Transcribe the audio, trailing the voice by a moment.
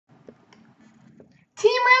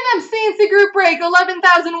Team Random C&C Group Break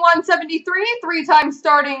 11,173. 3 times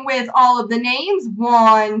starting with all of the names.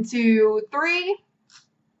 1, 2, 3.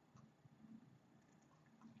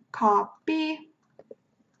 Copy.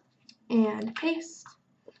 And paste.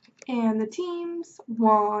 And the teams.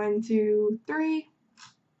 1, 2, 3.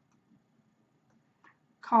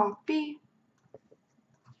 Copy.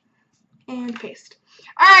 And paste.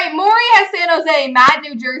 Alright, Maury has San Jose, Matt,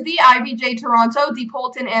 New Jersey, IBJ, Toronto, D.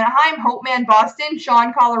 Polton, Anaheim, Hopeman, Boston,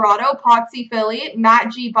 Sean, Colorado, Potsy, Philly,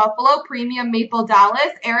 Matt G, Buffalo, Premium, Maple,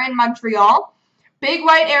 Dallas, Aaron, Montreal, Big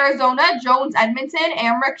White, Arizona, Jones, Edmonton,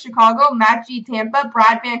 Amric, Chicago, Matt G, Tampa,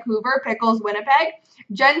 Brad, Vancouver, Pickles, Winnipeg,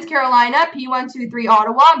 Jens, Carolina, P123,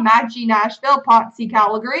 Ottawa, Matt G, Nashville, Potsy,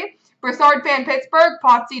 Calgary, Broussard Fan, Pittsburgh,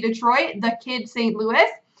 Potsy, Detroit, The Kid, St. Louis,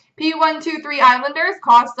 P123 Islanders,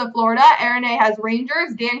 Costa, Florida. Aaron A has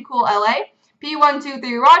Rangers, Dan Cool, LA.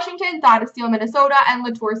 P123 Washington, Thada Steele, Minnesota, and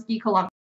Latorsky, Columbus.